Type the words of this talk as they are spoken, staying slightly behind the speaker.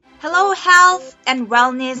Hello, health and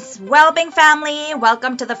wellness, well-being family.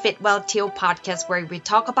 Welcome to the Fit Well Teal podcast, where we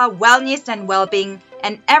talk about wellness and well-being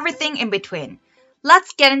and everything in between.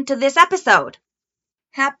 Let's get into this episode.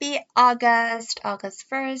 Happy August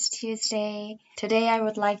 1st, Tuesday. Today I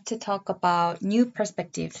would like to talk about new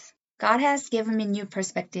perspectives. God has given me new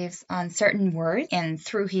perspectives on certain words, and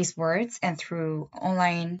through His words and through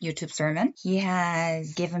online YouTube sermon, He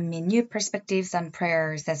has given me new perspectives on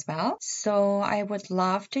prayers as well. So I would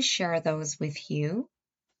love to share those with you.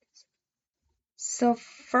 So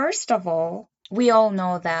first of all, we all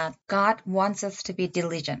know that God wants us to be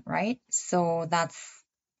diligent, right? So that's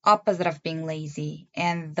opposite of being lazy.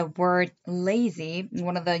 And the word lazy,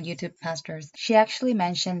 one of the YouTube pastors, she actually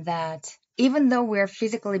mentioned that even though we're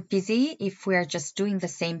physically busy, if we're just doing the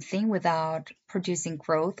same thing without producing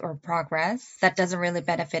growth or progress that doesn't really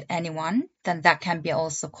benefit anyone, then that can be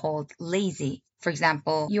also called lazy. For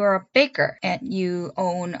example, you're a baker and you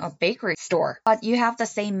own a bakery store, but you have the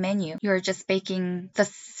same menu. You're just baking the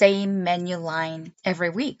same menu line every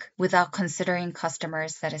week without considering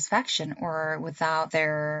customers' satisfaction or without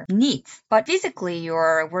their needs. But physically,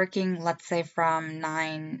 you're working, let's say, from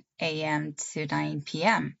 9 a.m. to 9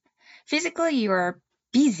 p.m. Physically, you're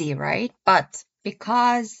busy, right? But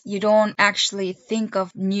because you don't actually think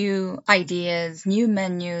of new ideas, new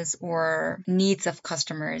menus, or needs of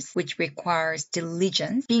customers, which requires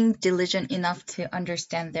diligence, being diligent enough to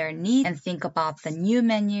understand their needs and think about the new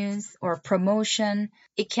menus or promotion,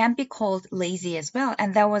 it can be called lazy as well.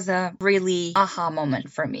 And that was a really aha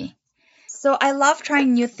moment for me. So I love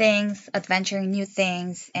trying new things, adventuring new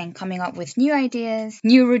things, and coming up with new ideas,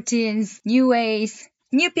 new routines, new ways,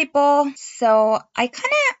 new people. So I kind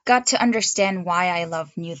of got to understand why I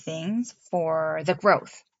love new things for the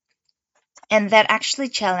growth. And that actually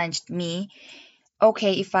challenged me.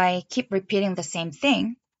 Okay, if I keep repeating the same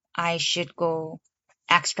thing, I should go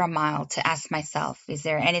extra mile to ask myself, is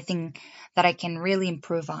there anything that I can really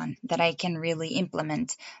improve on, that I can really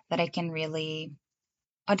implement, that I can really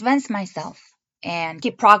advance myself and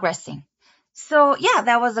keep progressing? So yeah,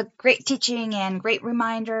 that was a great teaching and great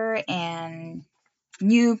reminder and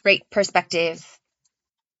new great perspectives.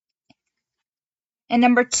 And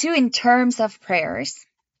number two, in terms of prayers,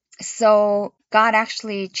 so God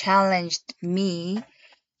actually challenged me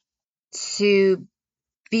to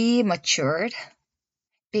be matured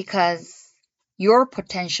because your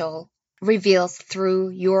potential reveals through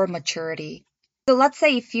your maturity. So let's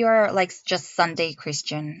say if you're like just Sunday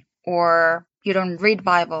Christian, or you don't read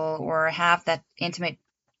Bible or have that intimate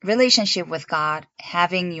relationship with God,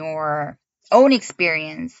 having your own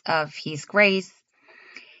experience of His grace,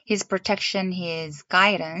 His protection, His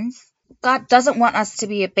guidance. God doesn't want us to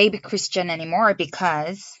be a baby Christian anymore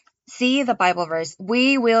because, see the Bible verse,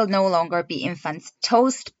 we will no longer be infants,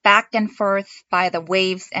 tossed back and forth by the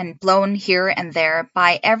waves and blown here and there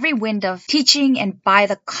by every wind of teaching and by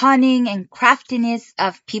the cunning and craftiness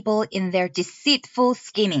of people in their deceitful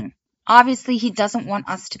scheming. Obviously, He doesn't want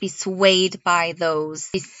us to be swayed by those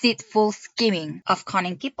deceitful scheming of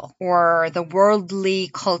cunning people or the worldly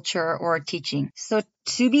culture or teaching. So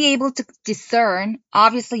to be able to discern,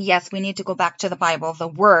 obviously, yes, we need to go back to the Bible, the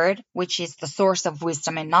Word, which is the source of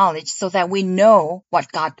wisdom and knowledge, so that we know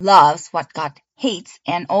what God loves, what God hates,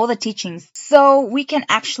 and all the teachings, so we can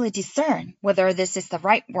actually discern whether this is the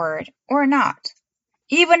right word or not.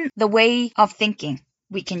 Even the way of thinking,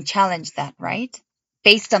 we can challenge that, right?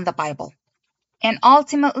 Based on the Bible. And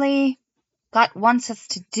ultimately, God wants us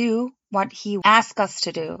to do what He asks us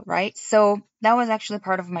to do, right? So that was actually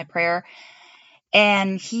part of my prayer.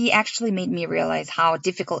 And He actually made me realize how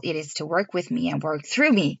difficult it is to work with me and work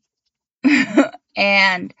through me.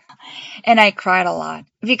 and I cried a lot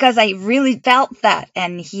because I really felt that.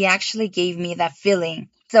 And He actually gave me that feeling.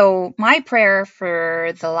 So my prayer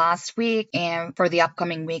for the last week and for the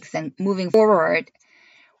upcoming weeks and moving forward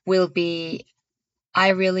will be,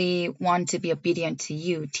 I really want to be obedient to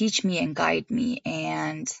You. Teach me and guide me.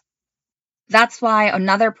 And that's why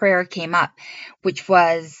another prayer came up, which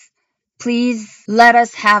was, please let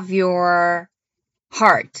us have Your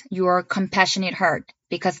heart, Your compassionate heart,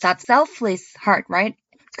 because that's selfless heart, right?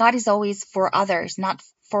 God is always for others, not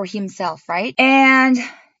for Himself, right? And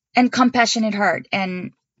compassionate heart,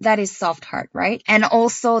 and that is soft heart, right? And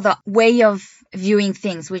also the way of viewing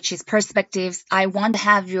things, which is perspectives. I want to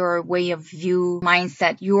have Your way of view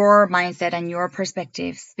mindset, Your mindset and Your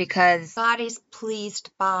perspectives, because God is pleased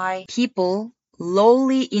by people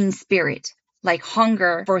lowly in spirit, like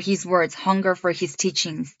hunger for His words, hunger for His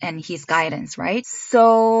teachings and His guidance, right?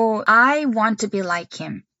 So I want to be like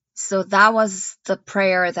Him. So that was the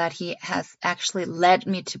prayer that he has actually led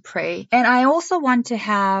me to pray. And I also want to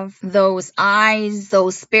have those eyes,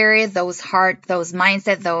 those spirit, those heart, those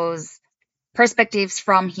mindset, those perspectives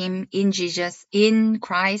from him in Jesus, in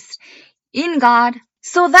Christ, in God,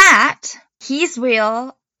 so that his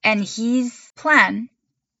will and his plan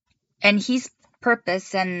and his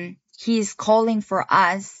purpose and his calling for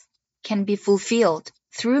us can be fulfilled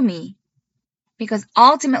through me. Because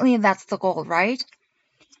ultimately that's the goal, right?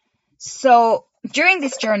 So during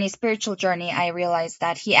this journey, spiritual journey, I realized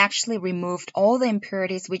that he actually removed all the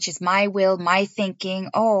impurities, which is my will, my thinking.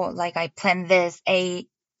 Oh, like I planned this, A,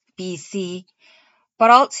 B, C. But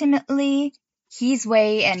ultimately, his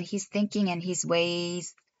way and his thinking and his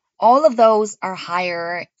ways, all of those are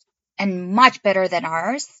higher and much better than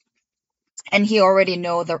ours. And he already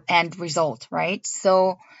know the end result, right?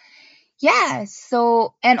 So, yeah.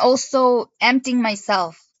 So, and also emptying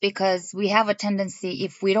myself, because we have a tendency,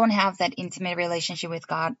 if we don't have that intimate relationship with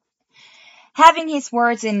God, having his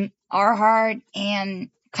words in our heart and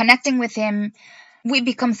connecting with him, we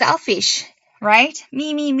become selfish, right?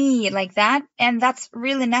 Me, like that. And that's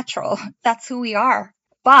really natural. That's who we are.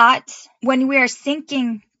 But when we are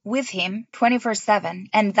syncing with him 24/7,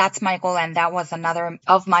 and that's my goal, and that was another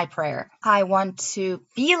of my prayer. I want to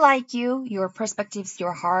be like you, your perspectives,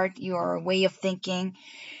 your heart, your way of thinking,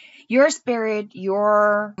 your spirit,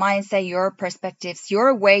 your mindset, your perspectives,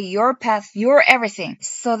 your way, your path, your everything,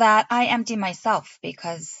 so that I empty myself,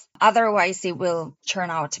 because otherwise it will turn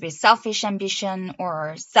out to be selfish ambition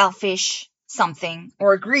or selfish something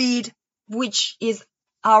or greed, which is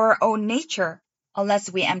our own nature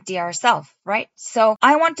unless we empty ourselves, right? So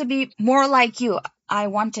I want to be more like you. I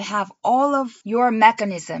want to have all of your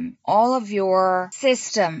mechanism, all of your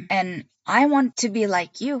system, and I want to be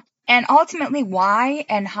like you. And ultimately, why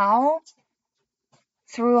and how?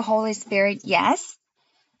 Through Holy Spirit, yes.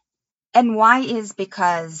 And why is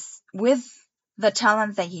because with the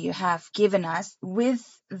talent that you have given us, with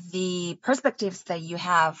the perspectives that you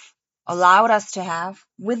have allowed us to have,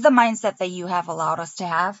 with the mindset that you have allowed us to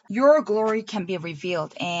have, your glory can be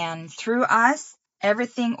revealed. And through us,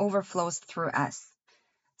 everything overflows through us.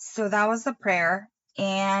 So that was the prayer.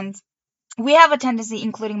 And we have a tendency,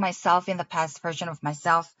 including myself in the past version of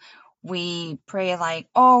myself, we pray like,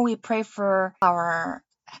 oh, we pray for our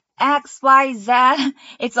X, Y, Z.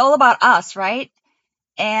 It's all about us, right?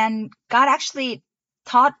 And God actually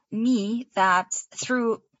taught me that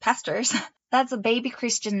through pastors. That's a baby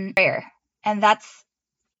Christian prayer. And that's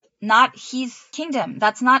not his kingdom.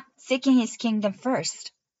 That's not seeking his kingdom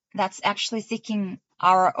first. That's actually seeking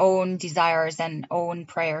our own desires and own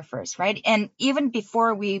prayer first, right? And even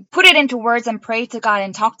before we put it into words and pray to God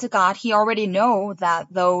and talk to God, he already know that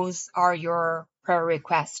those are your prayer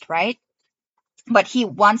requests, right? But he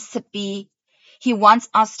wants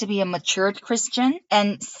us to be a matured Christian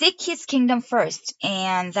and seek his kingdom first.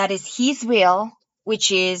 And that is his will,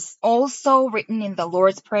 which is also written in the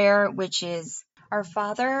Lord's Prayer, which is, Our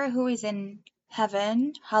Father who is in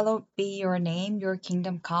heaven, hallowed be your name, your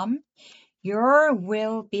kingdom come. Your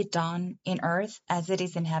will be done in earth as it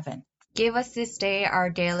is in heaven. Give us this day our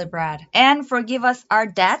daily bread, and forgive us our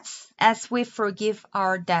debts as we forgive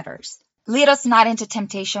our debtors. Lead us not into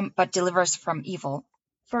temptation, but deliver us from evil.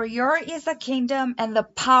 For yours is the kingdom and the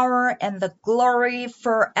power and the glory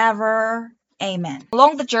forever. Amen.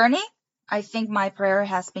 Along the journey, I think my prayer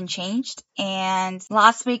has been changed. And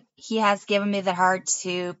last week, he has given me the heart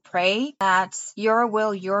to pray that your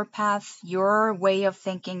will, your path, your way of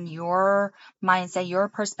thinking, your mindset, your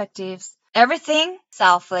perspectives, everything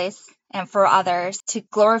selfless and for others to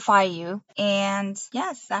glorify you. And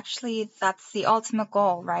yes, actually, that's the ultimate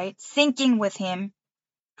goal, right? Syncing with him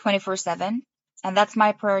 24/7. And that's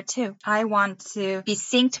my prayer too. I want to be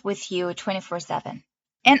synced with you 24/7.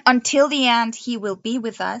 And until the end, he will be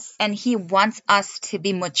with us, and he wants us to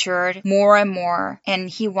be matured more and more, and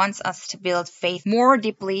he wants us to build faith more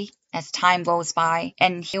deeply as time goes by,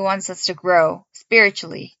 and he wants us to grow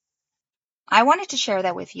spiritually. I wanted to share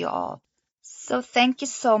that with you all. So thank you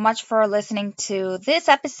so much for listening to this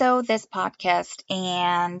episode, this podcast,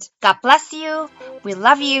 and God bless you. We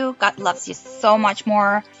love you. God loves you so much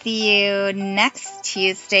more. See you next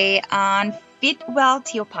Tuesday on Fitwell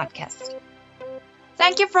Teal Podcast.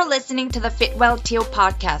 Thank you for listening to the Fitwell Teal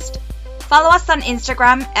Podcast. Follow us on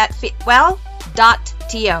Instagram at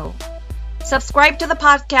fitwell.to. Subscribe to the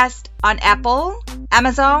podcast on Apple,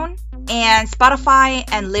 Amazon, and Spotify,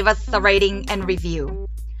 and leave us a rating and review.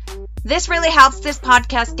 This really helps this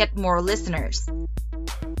podcast get more listeners.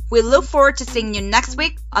 We look forward to seeing you next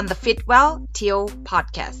week on the Fitwell Teal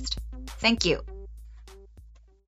Podcast. Thank you.